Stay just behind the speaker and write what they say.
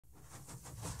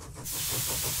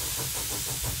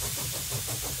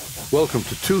Welcome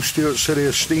to two Stuart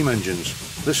Sirius Steam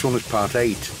Engines. This one is part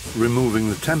 8, removing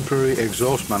the temporary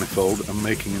exhaust manifold and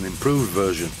making an improved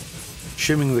version.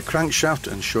 Shimming the crankshaft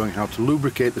and showing how to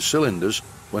lubricate the cylinders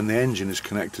when the engine is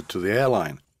connected to the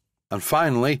airline. And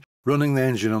finally, running the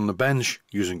engine on the bench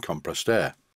using compressed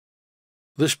air.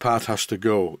 This part has to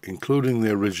go, including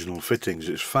the original fittings.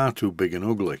 It's far too big and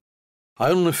ugly.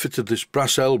 I only fitted this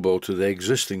brass elbow to the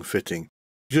existing fitting,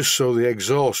 just so the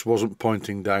exhaust wasn't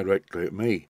pointing directly at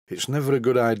me. It's never a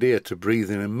good idea to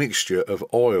breathe in a mixture of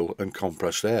oil and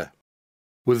compressed air.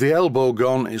 With the elbow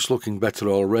gone, it's looking better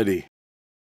already.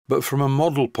 But from a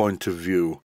model point of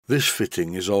view, this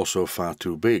fitting is also far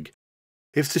too big.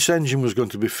 If this engine was going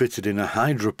to be fitted in a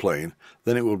hydroplane,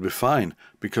 then it would be fine,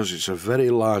 because it's a very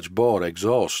large bore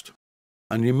exhaust.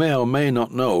 And you may or may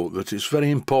not know that it's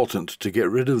very important to get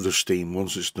rid of the steam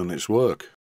once it's done its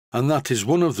work. And that is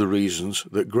one of the reasons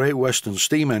that Great Western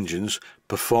steam engines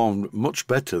performed much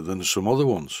better than some other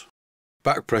ones.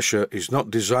 Back pressure is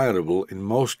not desirable in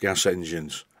most gas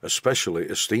engines, especially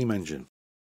a steam engine.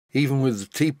 Even with the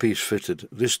T-piece fitted,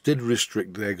 this did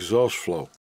restrict the exhaust flow.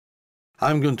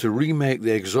 I'm going to remake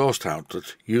the exhaust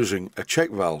outlet using a check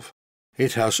valve.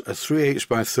 It has a 3/8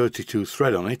 by 32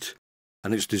 thread on it,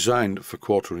 and it's designed for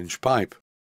 1/4-inch pipe,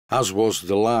 as was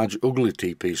the large ugly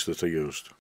T-piece that I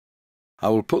used. I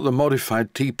will put the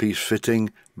modified T-piece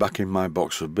fitting back in my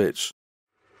box of bits.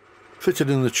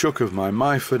 Fitted in the chuck of my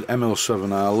Myford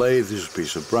ML7R lathe is a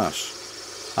piece of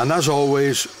brass. And as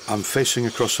always, I'm facing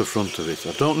across the front of it.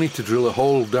 I don't need to drill a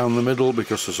hole down the middle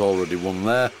because there's already one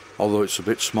there, although it's a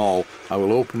bit small. I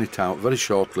will open it out very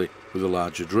shortly with a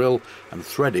larger drill and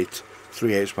thread it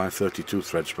 3/8 by 32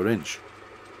 threads per inch.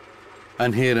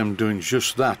 And here I'm doing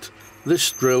just that.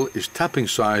 This drill is tapping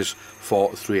size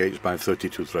for 3/8 by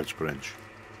 32 threads per inch.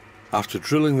 After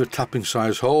drilling the tapping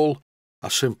size hole, I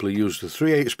simply used the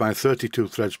 3/8 by 32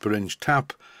 threads per inch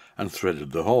tap and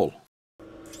threaded the hole.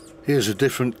 Here's a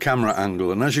different camera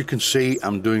angle, and as you can see,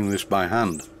 I'm doing this by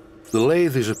hand. The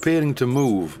lathe is appearing to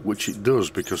move, which it does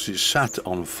because it's sat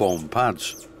on foam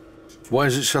pads. Why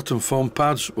is it sat on foam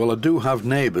pads? Well, I do have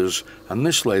neighbours, and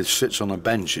this lathe sits on a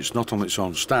bench. It's not on its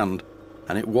own stand,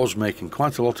 and it was making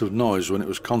quite a lot of noise when it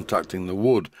was contacting the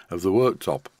wood of the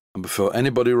worktop. And before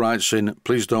anybody writes in,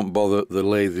 please don't bother, the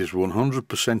lathe is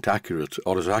 100% accurate,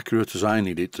 or as accurate as I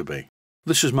need it to be.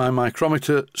 This is my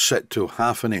micrometer set to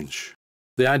 1/2 inch.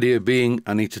 The idea being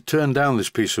I need to turn down this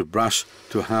piece of brass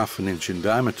to 1/2 inch in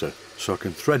diameter, so I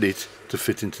can thread it to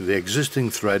fit into the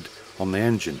existing thread on the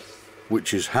engine,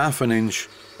 which is 1/2 inch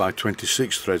by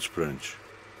 26 threads per inch.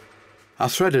 I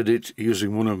threaded it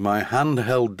using one of my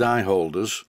handheld die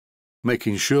holders,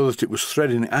 making sure that it was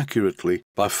threading accurately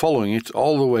by following it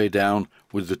all the way down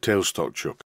with the tailstock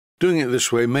chuck. Doing it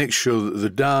this way makes sure that the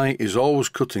die is always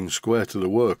cutting square to the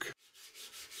work.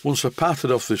 Once I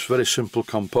parted off this very simple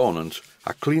component,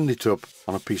 I cleaned it up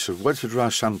on a piece of wet to dry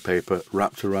sandpaper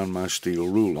wrapped around my steel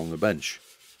rule on the bench.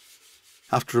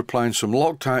 After applying some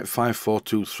Loctite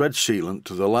 542 thread sealant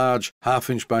to the large 1/2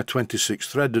 inch by 26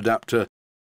 thread adapter,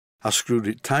 I screwed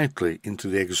it tightly into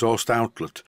the exhaust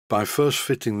outlet by first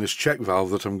fitting this check valve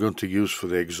that I'm going to use for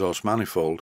the exhaust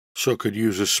manifold, so I could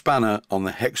use a spanner on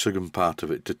the hexagon part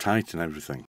of it to tighten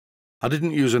everything. I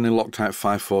didn't use any Loctite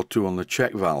 542 on the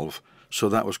check valve, so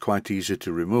that was quite easy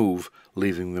to remove,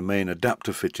 leaving the main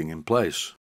adapter fitting in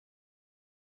place.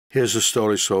 Here's the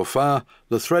story so far.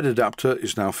 The thread adapter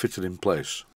is now fitted in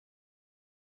place.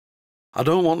 I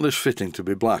don't want this fitting to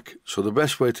be black, so the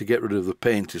best way to get rid of the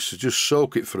paint is to just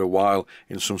soak it for a while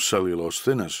in some cellulose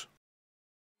thinners.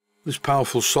 This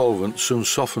powerful solvent soon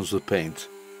softens the paint,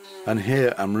 and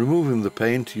here I'm removing the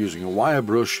paint using a wire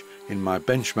brush in my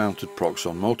bench-mounted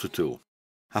Proxxon motor tool.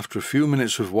 After a few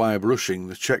minutes of wire brushing,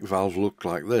 the check valve looked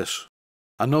like this.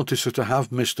 I noticed that I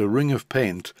have missed a ring of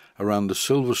paint around the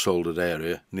silver soldered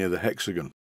area near the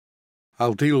hexagon.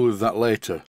 I'll deal with that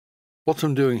later. What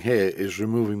I'm doing here is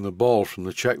removing the ball from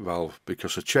the check valve,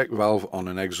 because a check valve on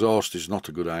an exhaust is not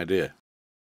a good idea.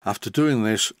 After doing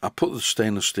this, I put the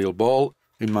stainless steel ball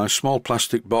in my small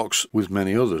plastic box with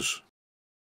many others.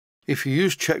 If you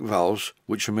use check valves,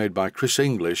 which are made by Chris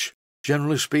English,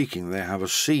 generally speaking they have a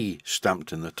C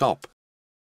stamped in the top.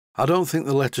 I don't think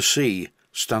the letter C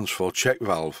stands for check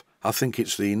valve. I think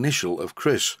it's the initial of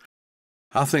Chris.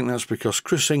 I think that's because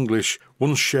Chris English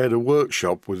once shared a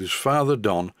workshop with his father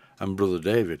Don and brother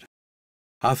David.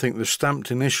 I think the stamped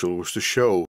initial was to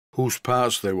show whose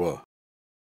parts they were.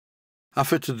 I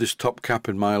fitted this top cap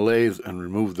in my lathe and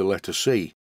removed the letter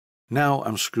C. Now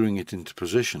I'm screwing it into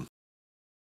position.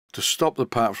 To stop the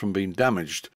part from being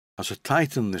damaged, as I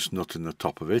tighten this nut in the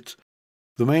top of it,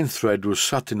 The main thread was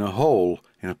sat in a hole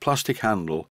in a plastic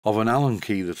handle of an Allen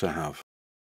key that I have.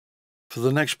 For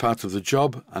the next part of the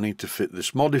job, I need to fit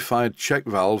this modified check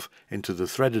valve into the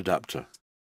thread adapter.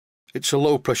 It's a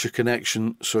low pressure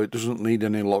connection, so it doesn't need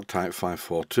any Loctite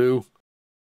 542,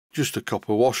 just a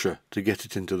copper washer to get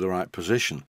it into the right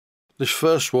position. This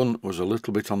first one was a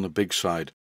little bit on the big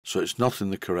side, so it's not in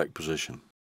the correct position.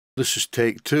 This is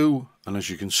take 2, and as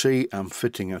you can see, I'm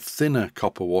fitting a thinner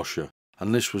copper washer,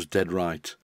 and this was dead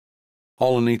right.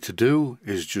 All I need to do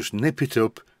is just nip it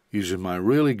up using my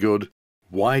really good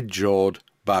wide-jawed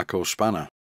Barco spanner,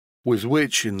 with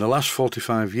which in the last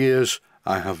 45 years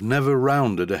I have never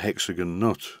rounded a hexagon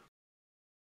nut.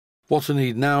 What I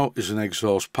need now is an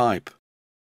exhaust pipe.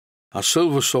 I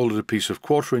silver soldered a piece of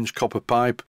 1/4 inch copper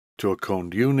pipe to a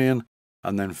coned union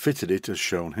and then fitted it as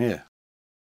shown here.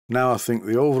 Now I think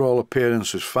the overall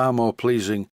appearance is far more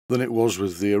pleasing than it was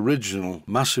with the original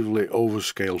massively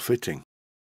overscale fitting.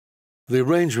 The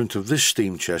arrangement of this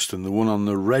steam chest and the one on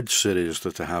the red series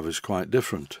that I have is quite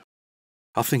different.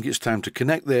 I think it's time to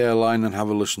connect the airline and have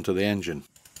a listen to the engine.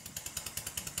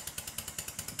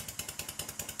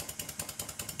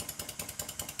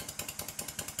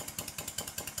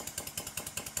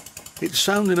 It's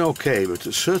sounding okay, but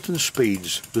at certain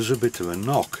speeds there's a bit of a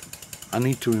knock. I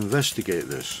need to investigate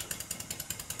this.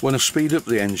 When I speed up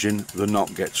the engine, the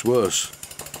knock gets worse.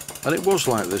 And it was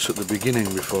like this at the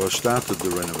beginning before I started the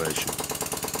renovation.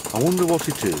 I wonder what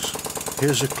it is.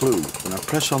 Here's a clue. When I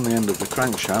press on the end of the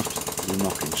crankshaft, the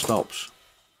knocking stops.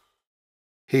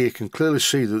 Here you can clearly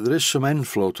see that there is some end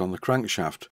float on the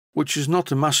crankshaft, which is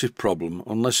not a massive problem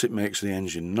unless it makes the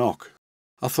engine knock.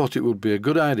 I thought it would be a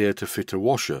good idea to fit a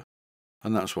washer,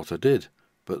 and that's what I did,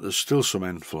 but there's still some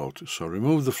end float, so I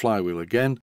removed the flywheel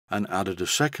again and added a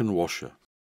second washer.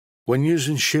 When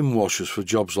using shim washers for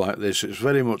jobs like this, it's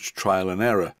very much trial and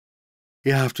error.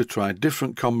 You have to try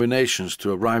different combinations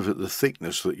to arrive at the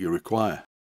thickness that you require.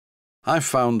 I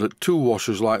found that 2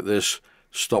 washers like this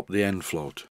stop the end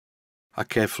float. I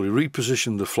carefully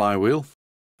repositioned the flywheel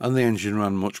and the engine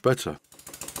ran much better.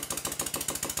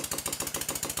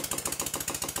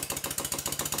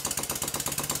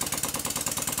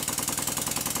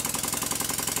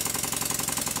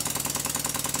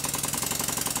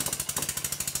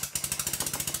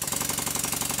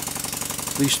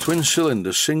 These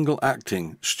twin-cylinder,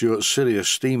 single-acting Stuart Sirius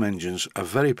Steam Engines are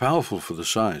very powerful for the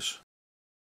size.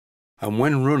 And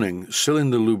when running,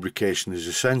 cylinder lubrication is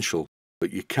essential,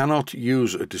 but you cannot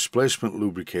use a displacement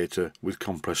lubricator with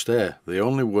compressed air. They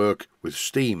only work with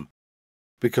steam,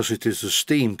 because it is the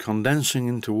steam condensing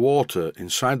into water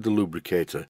inside the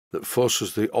lubricator that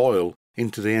forces the oil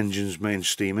into the engine's main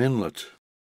steam inlet.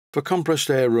 For compressed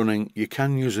air running, you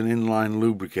can use an inline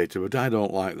lubricator, but I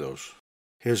don't like those.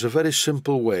 Here's a very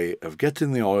simple way of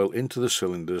getting the oil into the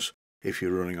cylinders if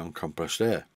you're running on compressed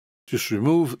air. Just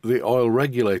remove the oil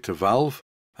regulator valve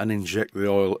and inject the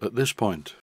oil at this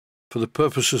point. For the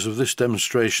purposes of this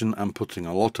demonstration, I'm putting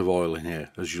a lot of oil in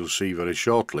here, as you'll see very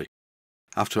shortly.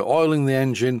 After oiling the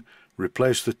engine,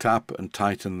 replace the tap and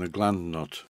tighten the gland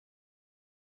nut.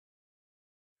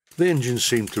 The engine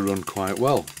seemed to run quite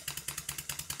well.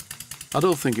 I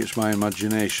don't think it's my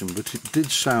imagination, but it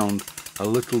did sound a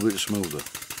little bit smoother.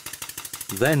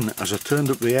 Then, as I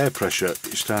turned up the air pressure,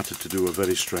 it started to do a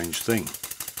very strange thing.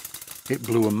 It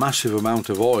blew a massive amount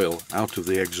of oil out of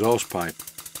the exhaust pipe.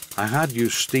 I had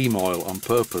used steam oil on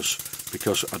purpose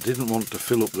because I didn't want to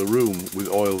fill up the room with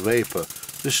oil vapour.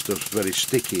 This stuff's very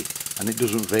sticky and it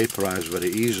doesn't vaporise very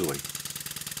easily.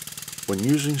 When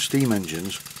using steam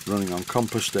engines running on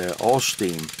compressed air or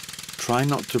steam, try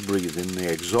not to breathe in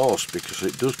the exhaust because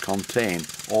it does contain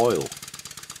oil.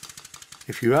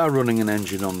 If you are running an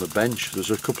engine on the bench,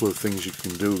 there's a couple of things you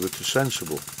can do that are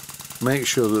sensible. Make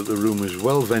sure that the room is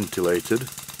well ventilated.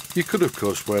 You could of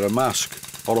course wear a mask,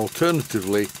 or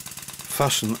alternatively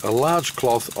fasten a large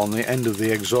cloth on the end of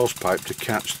the exhaust pipe to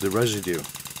catch the residue.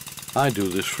 I do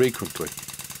this frequently.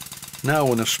 Now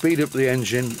when I speed up the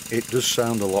engine, it does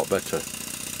sound a lot better.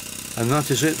 And that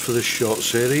is it for this short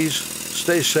series.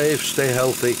 Stay safe, stay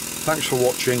healthy, thanks for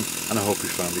watching, and I hope you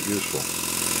found it useful.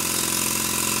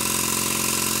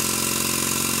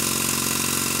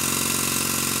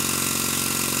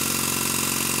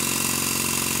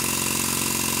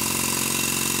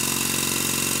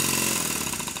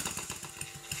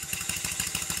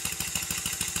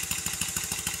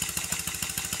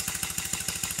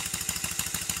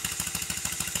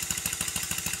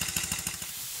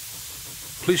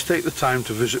 Please take the time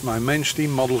to visit my Mainsteam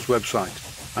Models website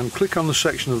and click on the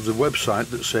section of the website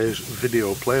that says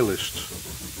Video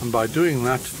Playlists. And by doing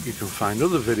that, you can find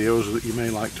other videos that you may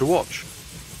like to watch.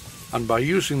 and by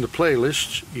using the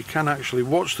playlists you can actually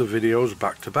watch the videos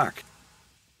back to back.